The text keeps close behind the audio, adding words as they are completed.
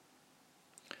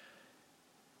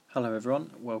Hello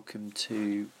everyone, welcome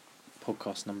to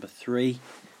podcast number 3,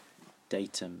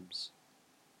 Datums.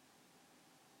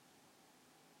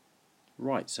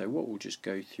 Right, so what we'll just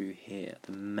go through here are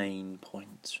the main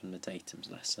points from the Datums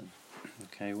lesson.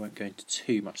 Okay, won't go into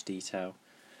too much detail,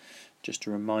 just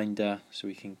a reminder so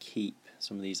we can keep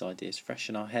some of these ideas fresh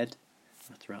in our head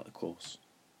throughout the course.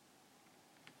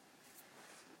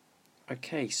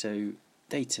 Okay, so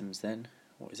Datums then.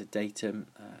 What is a datum?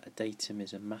 A datum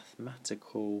is a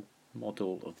mathematical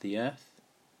model of the Earth.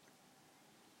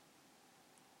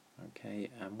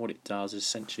 Okay, and what it does is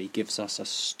essentially gives us a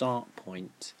start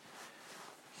point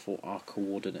for our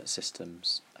coordinate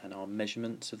systems and our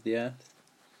measurements of the Earth.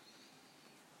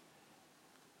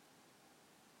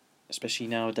 Especially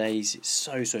nowadays, it's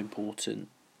so important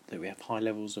that we have high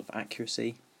levels of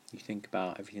accuracy. You think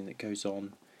about everything that goes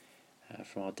on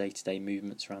from our day-to-day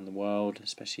movements around the world,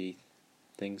 especially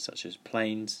things such as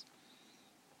planes.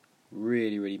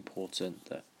 Really important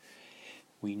that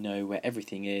we know where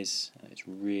everything is and it's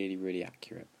really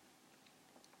accurate.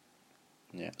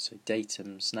 Yeah, so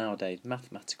Datums nowadays,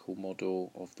 mathematical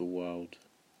model of the world.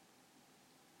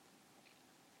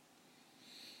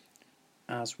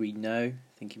 As we know,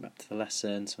 thinking back to the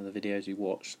lesson, some of the videos we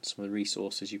watched, some of the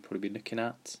resources you've probably been looking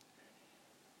at,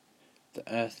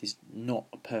 the Earth is not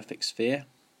a perfect sphere,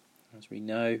 as we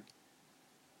know.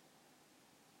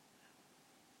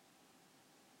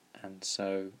 And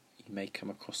so you may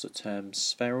come across the term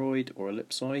spheroid or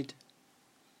ellipsoid,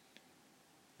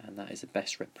 and that is the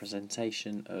best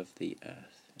representation of the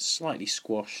Earth. It's slightly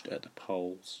squashed at the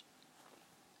poles,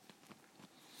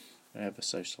 ever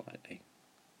so slightly.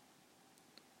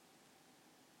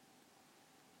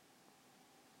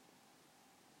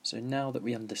 So now that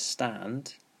we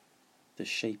understand the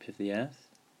shape of the Earth,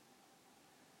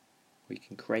 we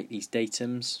can create these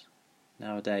datums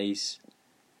nowadays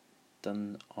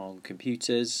done on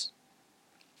computers,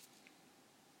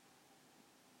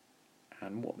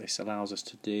 and what this allows us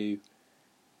to do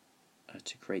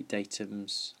to create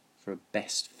datums for a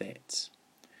best fit.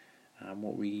 And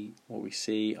what we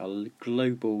see are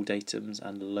global datums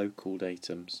and local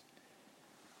datums.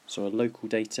 So a local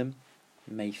datum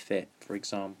may fit, for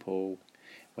example,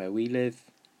 where we live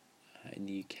in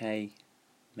the UK,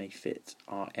 may fit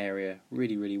our area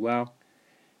really well.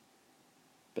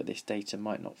 But this data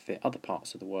might not fit other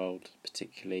parts of the world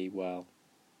particularly well,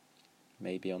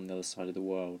 maybe on the other side of the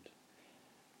world.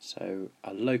 So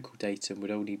a local datum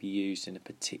would only be used in a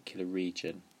particular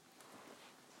region.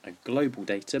 A global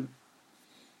datum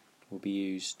will be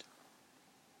used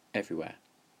everywhere.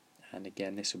 And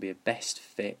again, this will be a best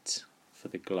fit for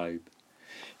the globe.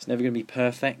 It's never going to be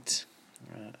perfect,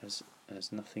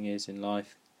 as nothing is in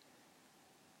life.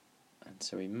 And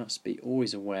so we must be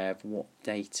always aware of what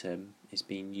datum is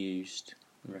being used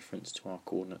in reference to our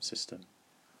coordinate system.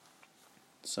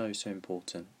 So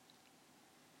important.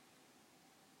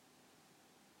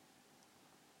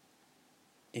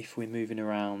 If we're moving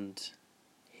around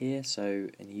here, so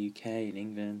in the UK, in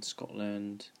England,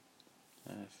 Scotland,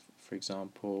 for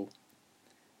example,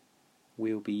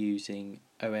 we'll be using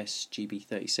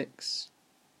OSGB36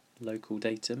 local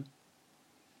datum.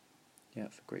 Yeah,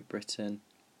 for Great Britain.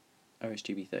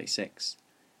 OSGB36,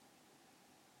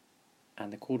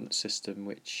 and the coordinate system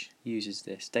which uses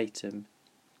this datum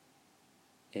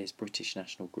is British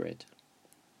National Grid.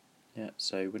 Yeah,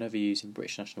 so whenever you're using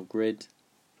British National Grid,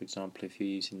 for example, if you're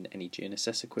using any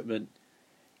GNSS equipment,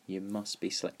 you must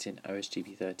be selecting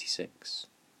OSGB36.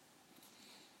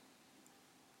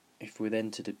 If we're then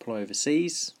to deploy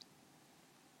overseas,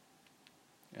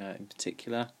 in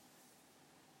particular,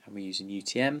 and we're using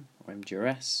UTM or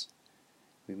MGRS,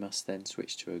 we must then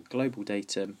switch to a global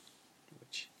datum,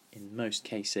 which in most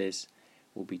cases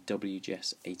will be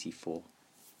WGS84.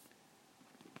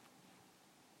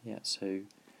 Yeah, so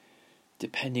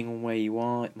depending on where you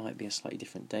are, it might be a slightly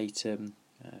different datum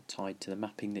tied to the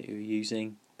mapping that you're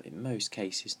using, but in most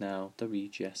cases now,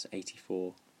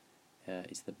 WGS84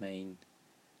 is the main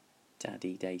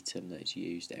daddy datum that is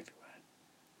used everywhere.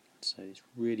 So it's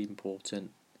really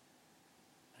important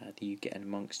that you get in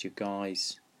amongst your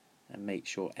guys and make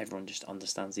sure everyone just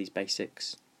understands these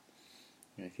basics.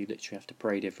 You know, if you literally have to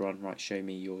parade everyone, right, show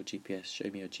me your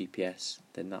GPS,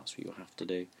 then that's what you'll have to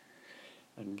do.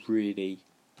 And really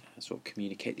sort of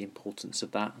communicate the importance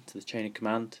of that to the chain of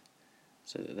command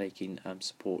so that they can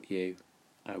support you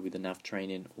with the nav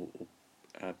training or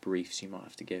briefs you might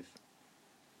have to give.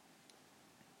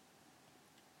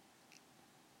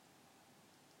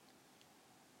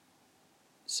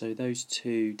 So those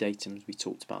two datums we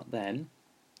talked about then,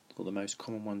 or the most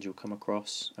common ones you'll come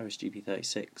across,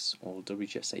 OSGB36 or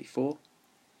WGS84,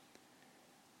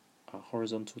 are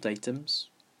horizontal datums,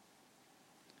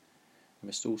 We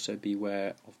must also be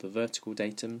aware of the vertical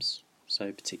datums,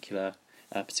 so particularly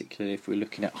if we're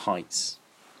looking at heights.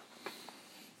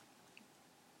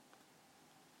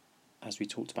 As we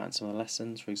talked about in some of the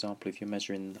lessons, for example, if you're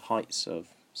measuring the heights of,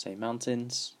 say,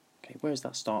 mountains, okay, where is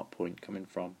that start point coming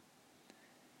from?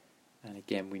 And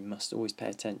again, we must always pay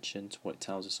attention to what it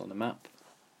tells us on the map,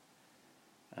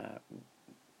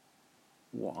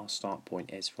 what our start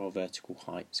point is for our vertical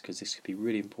heights, because this could be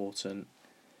really important.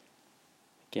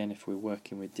 Again, if we're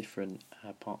working with different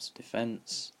parts of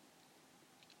defence,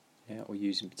 or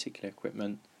using particular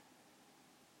equipment,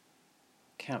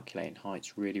 calculating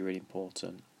height's really, really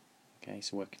important. Okay,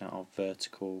 so working out our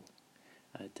vertical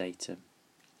datum.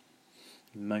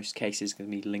 In most cases, it's going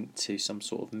to be linked to some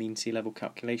sort of mean sea level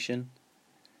calculation.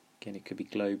 Again, it could be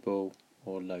global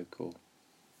or local.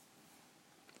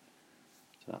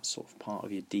 So that's sort of part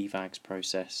of your DVAGS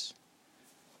process.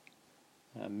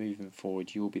 Moving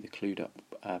forward, you'll be the clued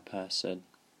up person.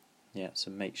 Yeah, so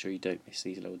make sure you don't miss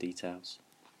these little details.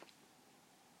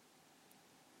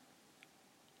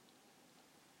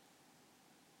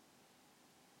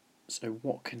 So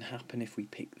what can happen if we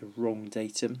pick the wrong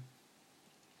datum?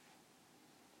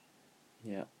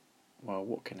 Yeah, well,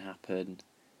 what can happen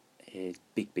is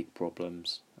big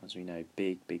problems. As we know,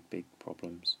 big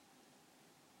problems.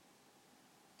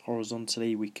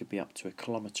 Horizontally, we could be up to 1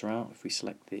 kilometre out if we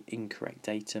select the incorrect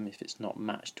datum, if it's not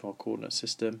matched to our coordinate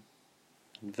system.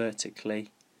 And vertically,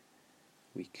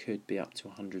 we could be up to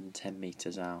 110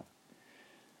 metres out.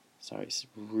 So it's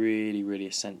really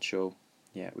essential.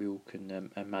 Yeah, we all can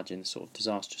imagine sort of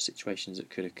disastrous situations that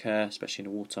could occur, especially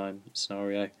in a wartime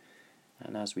scenario.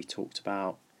 And as we talked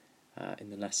about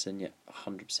in the lesson, yeah,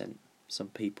 100%. Some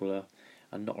people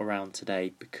are not around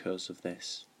today because of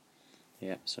this.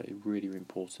 Yeah, so it's really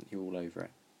important you're all over it.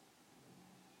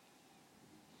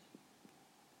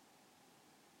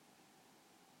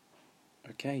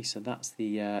 Okay, so that's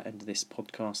the end of this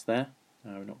podcast there.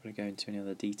 We're not going to go into any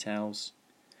other details.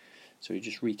 So we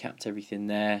just recapped everything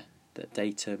there, that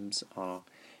datums are a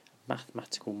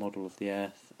mathematical model of the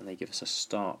Earth and they give us a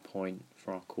start point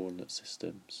for our coordinate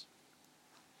systems.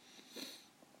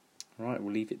 Right,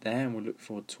 we'll leave it there and we'll look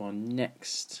forward to our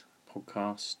next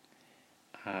podcast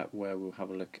where we'll have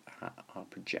a look at our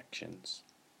projections.